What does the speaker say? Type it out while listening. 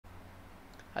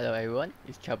Hello everyone,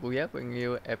 it's Chabu here bringing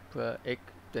you April 8th,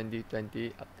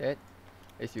 2020 update.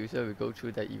 As usual, we go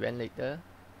through the event later.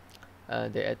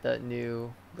 They added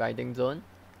new riding zone,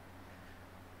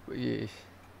 which is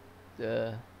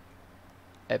the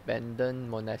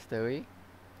abandoned monastery.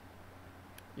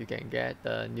 You can get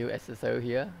the new accessory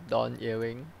here, Dawn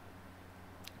Earring,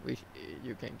 which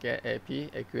you can get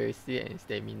AP, accuracy and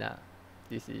stamina.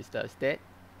 This is the state.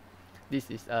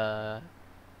 This is a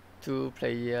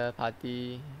 2-player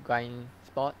party grind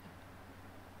spot.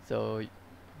 So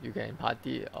you can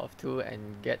party of 2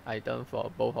 and get item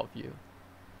for both of you.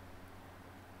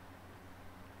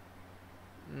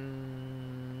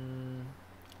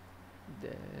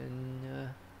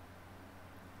 Then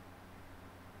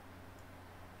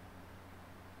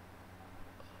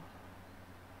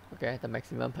okay, the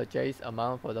maximum purchase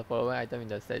amount for the following item in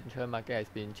the central market has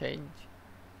been changed.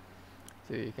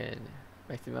 So you can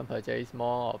maximum purchase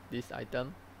more of this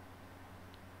item.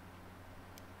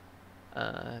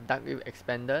 Dark Reef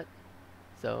expanded,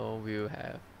 so we'll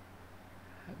have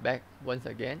back once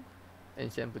again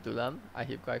Ancient Putulam,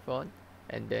 Ahib Gryphon,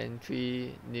 and then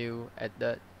 3 new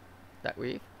added Dark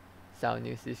Reef, Sound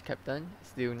New Siege Captain,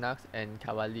 Steel Nux, and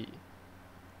Cavalry.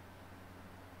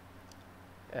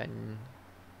 And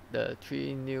the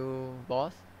 3 new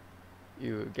boss,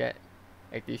 you get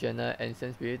additional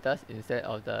Ancient Spiritus instead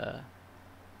of the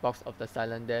box of the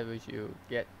Silent Death, which you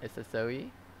get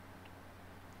accessory.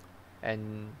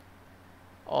 And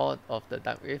all of the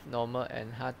Dark Reef normal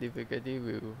and hard difficulty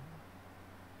will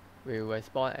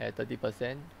respawn at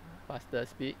 30% faster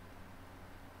speed.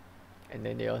 And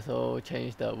then they also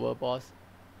changed the world boss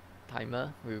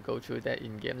timer. We'll go through that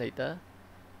in game later.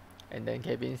 And then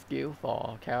cabin skill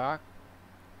for Karak.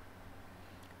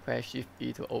 Press Shift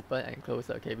E to open and close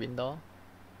the cabin door.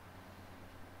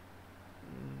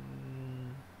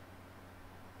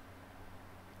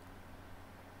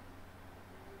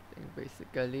 I think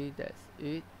basically that's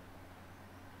it.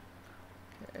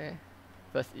 Okay.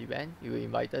 First event, you were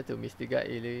invited to Mystical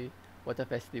Ellie Water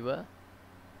Festival.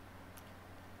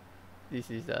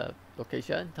 This is the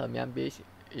location. Termian Beach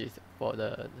is for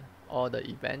all the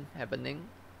event happening.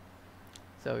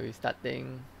 So it's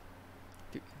starting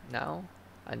now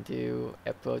until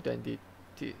April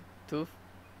 22nd.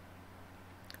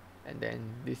 And then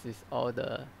this is all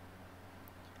the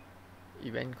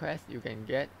event quests you can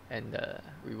get and the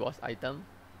rewards item.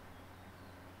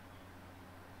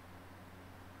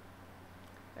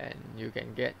 And you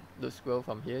can get loot scroll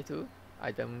from here too.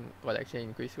 Item collection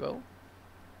increase scroll.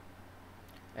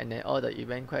 And then all the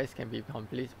event quests can be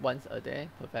completed once a day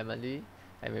per family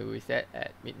and will reset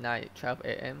at midnight 12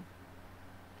 AM.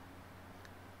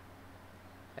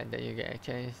 And then you can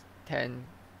exchange 10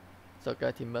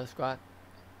 Soccer Timber Square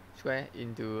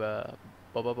into a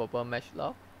Bubble Match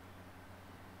Lock.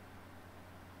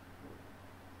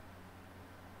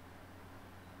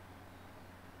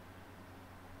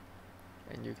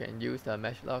 And you can use the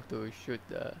match lock to shoot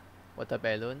the water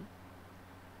balloon.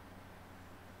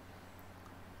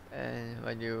 And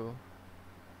when you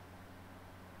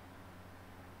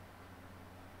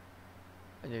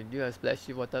do a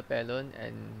splashy water balloon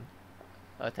and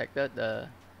attack the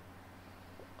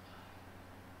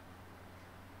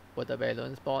water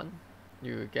balloon spawn,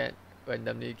 you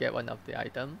randomly get one of the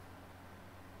item.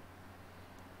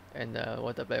 And the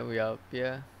water balloon will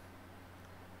appear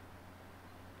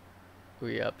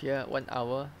 1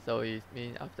 hour, so it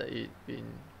means after it been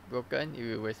broken, it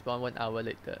will respawn 1 hour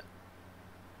later.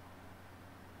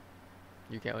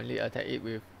 You can only attack it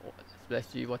with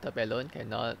splashy water balloon,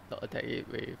 cannot attack it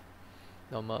with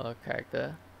normal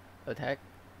character attack.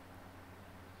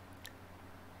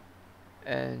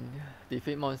 And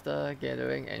defeat monster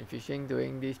gathering and fishing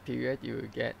during this period, you will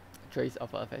get Trace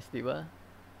of a Festival.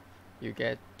 You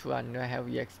get 200 health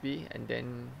EXP and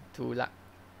then 2 luck.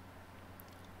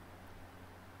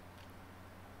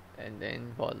 And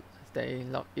then for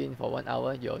staying logged in for 1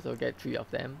 hour, you also get 3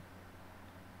 of them.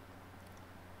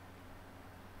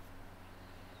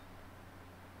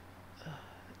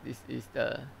 This is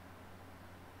the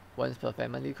once per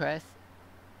family quest.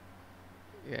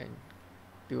 You can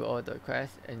do all the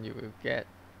quests and you will get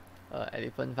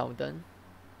Elephant Fountain,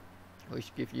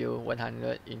 which gives you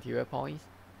 100 interior points.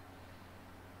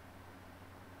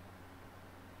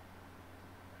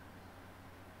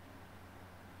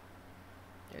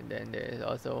 And then there is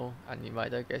also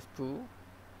Uninvited Guest Pool.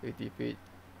 You defeat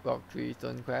Rock 3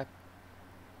 Stone Crab,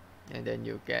 and then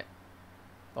you get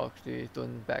Rock 3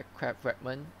 Stone Back Crab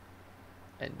Fragment,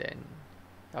 and then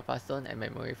Kappa Stone and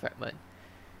Memory Fragment.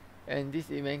 And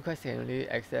this event quest can only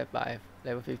accept by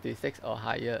level 56 or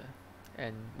higher,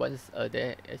 and once a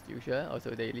day as usual,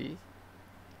 also daily.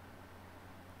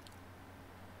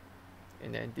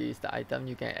 And then this is the item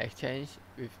you can exchange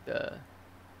with the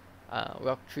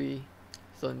rock tree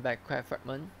stone back crab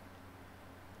fragment.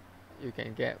 You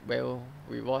can get whale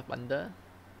reward bundle.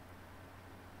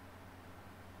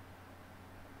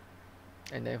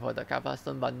 And then for the kappa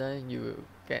stone bundle, you will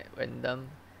get random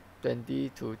 20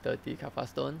 to 30 kappa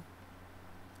stone.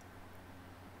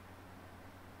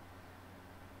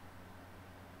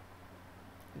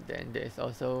 Then there's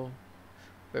also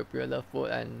popular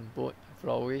food and boat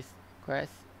florist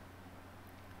quest.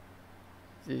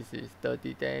 This is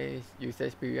 30 days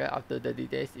usage period. After 30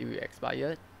 days it will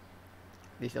expire.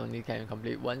 This only can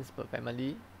complete once per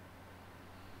family.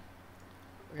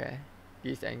 Okay,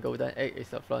 Geese and Golden Egg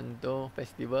is a Flondo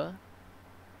festival.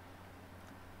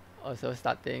 Also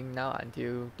starting now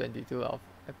until 22 of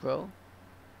April.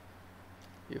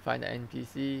 You find the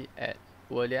NPC at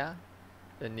Wolia.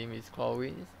 The name is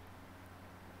Chlorines.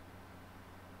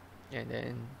 And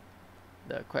then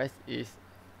the quest is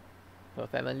per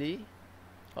family.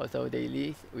 Also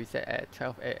daily we set at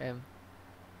 12 AM.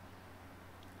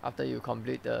 After you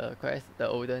complete the quest, the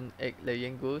golden egg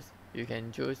laying goose, you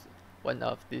can choose one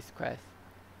of these quests.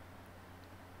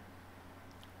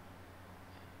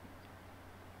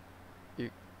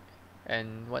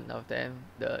 And one of them,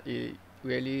 it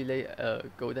really lay a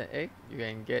golden egg, you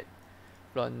can get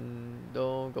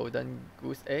Flondo golden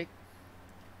goose egg.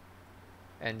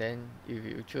 And then if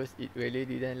you choose it really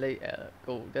didn't lay a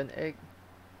golden egg,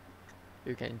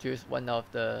 you can choose one of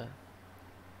the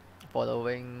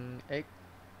following egg.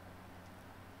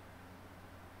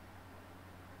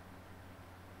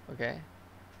 Okay,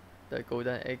 the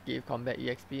golden egg give combat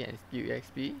EXP and skill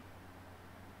EXP.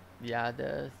 The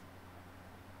others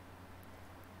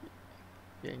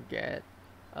you can get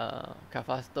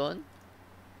Kappa Stone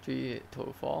 3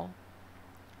 to 4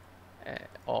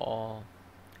 or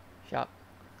Sharp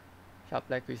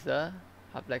Black Crystal,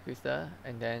 Half Black Crystal,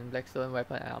 and then Blackstone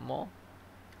Weapon and Armor,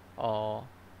 or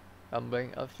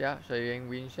Rumbling Earth Sharp, Sharing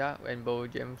Wind Sharp, Rainbow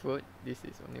Gem Fruit. This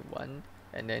is only one.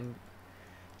 And then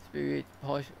Spirit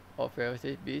Posh of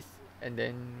Ferocious Beast, and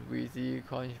then Wheezy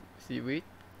Corn Seaweed.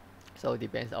 So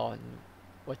depends on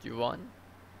what you want.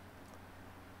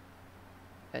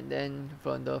 And then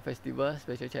from the festival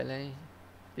special challenge,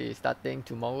 is starting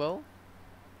tomorrow.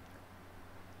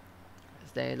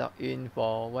 Stay logged in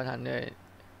for 100,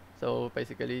 so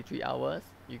basically 3 hours.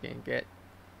 You can get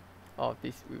all of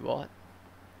this reward,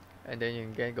 and then you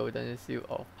can get golden seal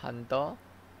of Pandor.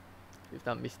 If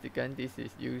not mistaken, this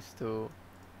is used to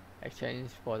exchange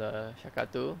for the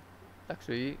Shakatu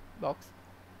luxury box.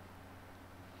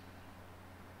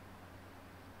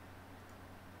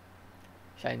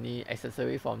 Shiny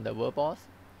accessory from the world boss.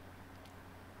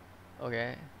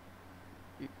 Okay,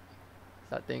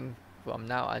 starting from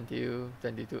now until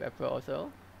 22 April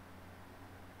also.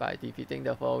 By defeating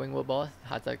the following world boss,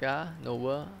 Hazaka,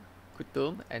 Nova,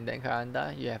 Kutum, and then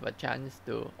Karanda, you have a chance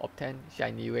to obtain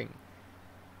shiny ring.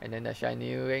 And then the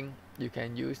shiny ring you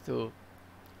can use to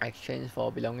exchange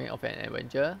for belonging of an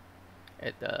adventure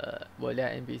at the Volia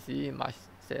NPC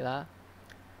Marcella.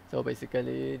 So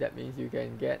basically that means you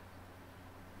can get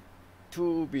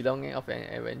 2 belonging of an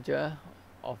adventure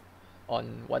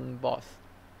on one boss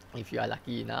if you are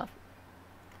lucky enough.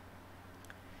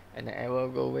 And the ever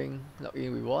growing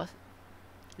login rewards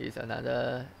is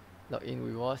another login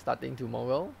reward starting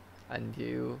tomorrow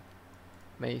until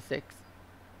May 6th.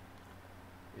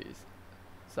 Is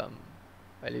some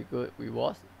very good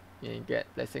rewards. You can get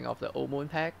Blessing of the Old Moon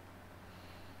pack,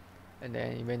 and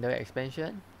then inventory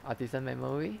expansion, artisan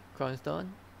memory, Cronstone,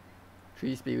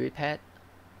 3 spirit pet.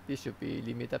 This should be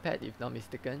limited pet if not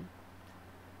mistaken.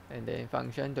 And then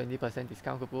function 20%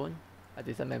 discount coupon,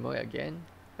 artisan memory again,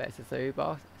 accessory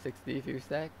box 60 fuel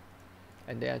stack,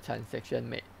 and then a transaction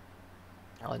made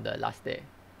on the last day.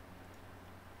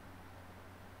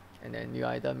 And then new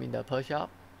item in the pearl shop,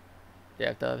 they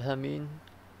have the Hermine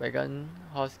Wagon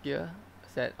Horse Gear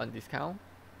set on discount,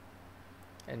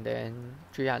 and then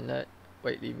 300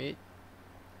 weight limit.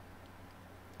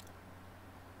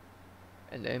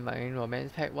 And then Marine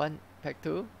Romance pack 1, pack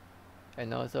 2,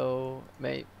 and also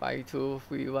made buy 2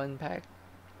 free 1 pack,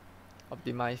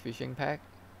 optimized fishing pack,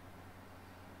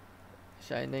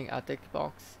 Shining Arctic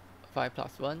box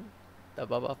 5+1, the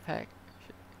bubble pack,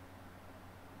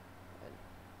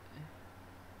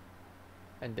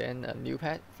 and then a new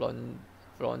pet,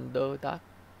 Flondo Duck,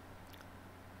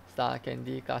 Star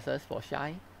Candy glasses for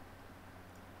Shy.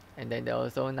 And then they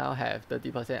also now have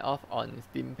 30% off on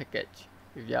Steam package.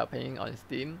 If you are paying on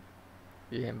Steam,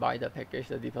 you can buy the package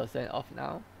 30% off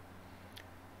now,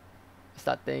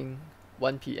 starting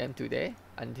 1 PM today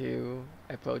until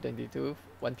April 22,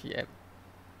 1 PM.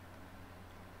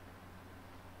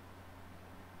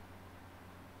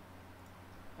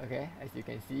 Okay, as you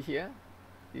can see here,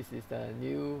 this is the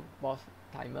new boss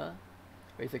timer.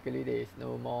 Basically there is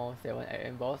no more 7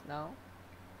 AM boss now,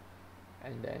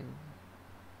 and then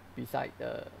beside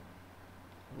the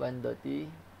 130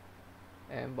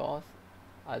 AM boss,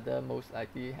 other most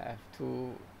likely have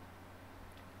two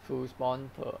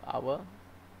spawn per hour.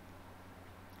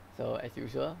 So as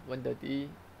usual, 1:30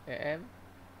 AM,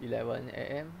 11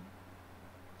 AM,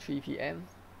 3 PM,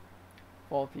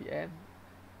 4 PM,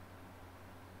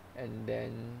 and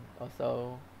then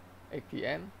also 8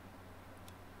 PM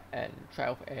and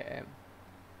 12 AM.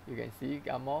 You can see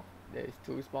Gamoth, there is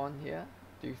 2 spawn here,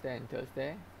 Tuesday and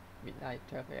Thursday, midnight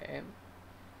 12 AM.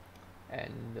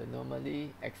 And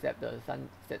normally, except the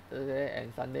Saturday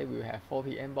and Sunday, we will have 4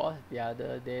 PM boss, the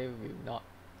other day will not.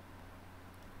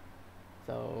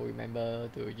 So remember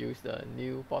to use the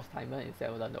new boss timer instead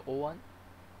of the old one.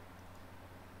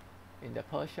 In the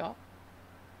per shop,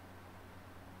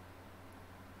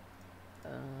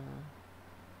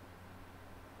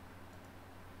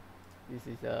 this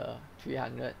is a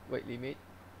 300 weight limit,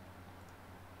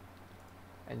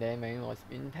 and then manual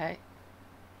spin pack,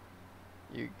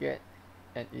 you get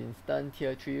an instant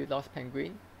tier 3 lost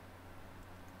penguin,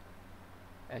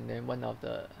 and then one of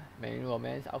the main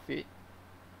romance outfit,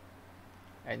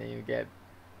 and then you get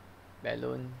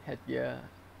balloon headgear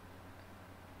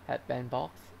headband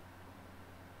box,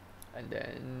 and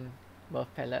then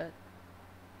Murph palette,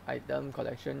 item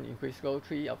collection increase gold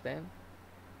 3 of them,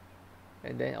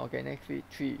 and then organic feed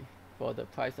 3 for the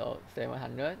price of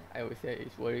 700. I would say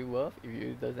it's very worth if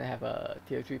you doesn't have a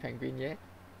tier 3 penguin yet.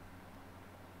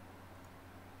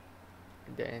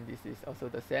 And then this is also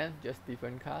the same, just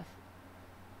different cast,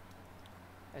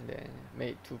 and then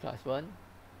made 2+1,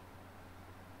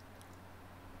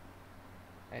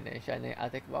 and then shiny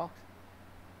Arctic box,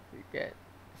 you get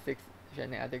 6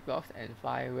 shiny Arctic box and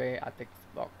 5 rare Arctic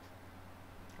box.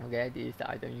 Okay, this is the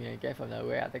item you can get from the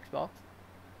rare Arctic box.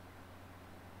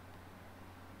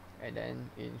 And then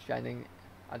in shining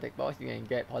Arctic box, you can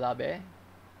get polar bear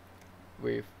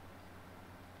with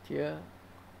tier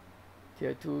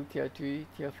 2, tier 3,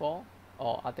 tier 4,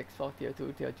 or Arctic Fox tier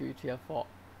 2, tier 3, tier 4.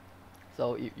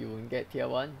 So if you will get tier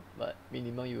 1, but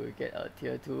minimum you will get a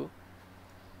tier 2.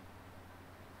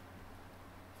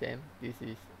 Same, this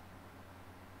is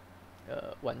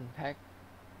one pack,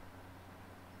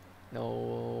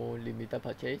 no limited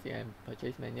purchase, you can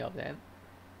purchase many of them.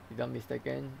 If I'm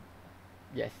mistaken,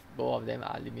 yes, both of them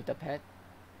are limited pet.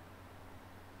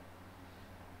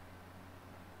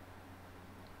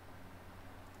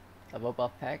 Double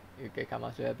buff pack, you get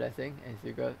Kamasuya Blessing and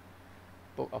Secret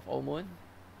Book of Old Moon.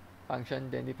 Function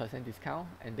 20% discount,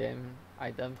 and then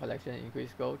item collection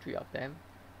increase gold 3 of them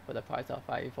for the price of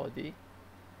 540.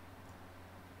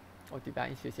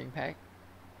 Ultimate fishing pack,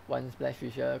 1 Splash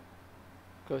Fisher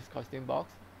closed costume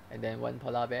box, and then 1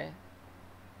 polar bear.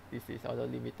 This is also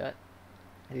limited.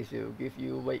 This will give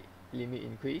you weight limit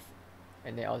increase,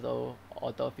 and then also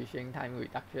auto fishing time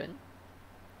reduction.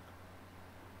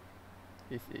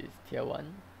 This is tier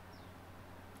 1.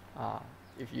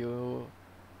 If you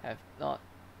have not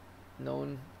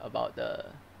known about the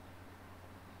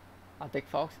Arctic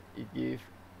Fox, it gives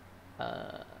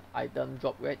item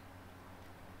drop rate,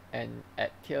 and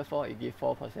at tier 4 it gives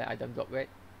 4% item drop rate.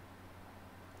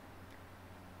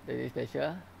 Daily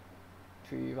special,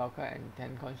 3 Valkyrie and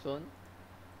 10 console.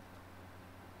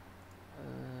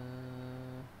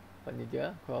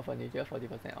 Furniture, core furniture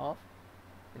 40% off.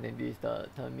 And then this is the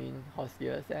Termin horse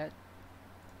gear set,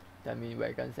 Termin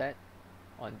wagon set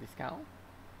on discount.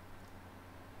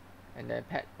 And then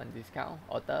pet on discount,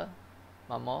 otter,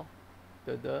 mammoth,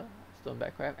 turtle,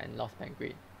 stoneback crab, and lost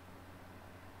penguin.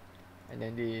 And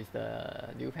then this is the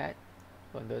new pet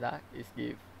from the dark.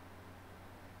 This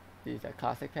is a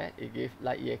classic pet. It gives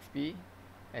light EXP,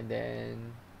 and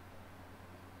then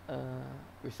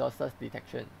resources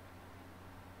detection.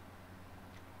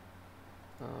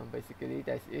 Basically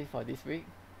that's it for this week.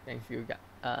 Thanks you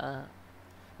guys.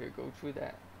 We'll go through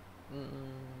that.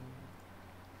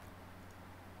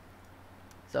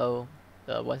 So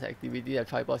the once activity, the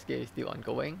tri-boss game is still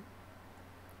ongoing.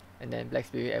 And then Black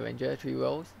Spirit Avenger 3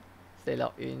 roles. Stay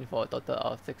logged in for a total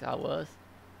of 6 hours.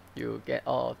 You get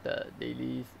all of the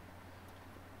daily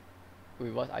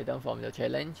reward items from the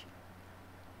challenge.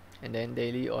 And then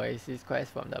daily Oasis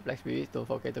quest from the Black Spirit. Don't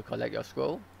forget to collect your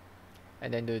scroll.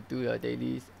 And then to do your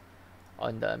dailies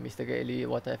on the Mr. Ellie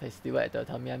Water Festival at the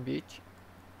Termian Beach.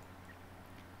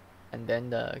 And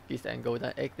then the Geese and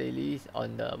Golden Egg dailies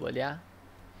on the Velia.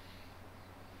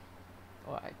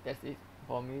 Alright, that's it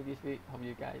for me this week. Hope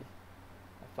you guys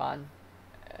have fun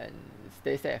and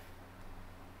stay safe.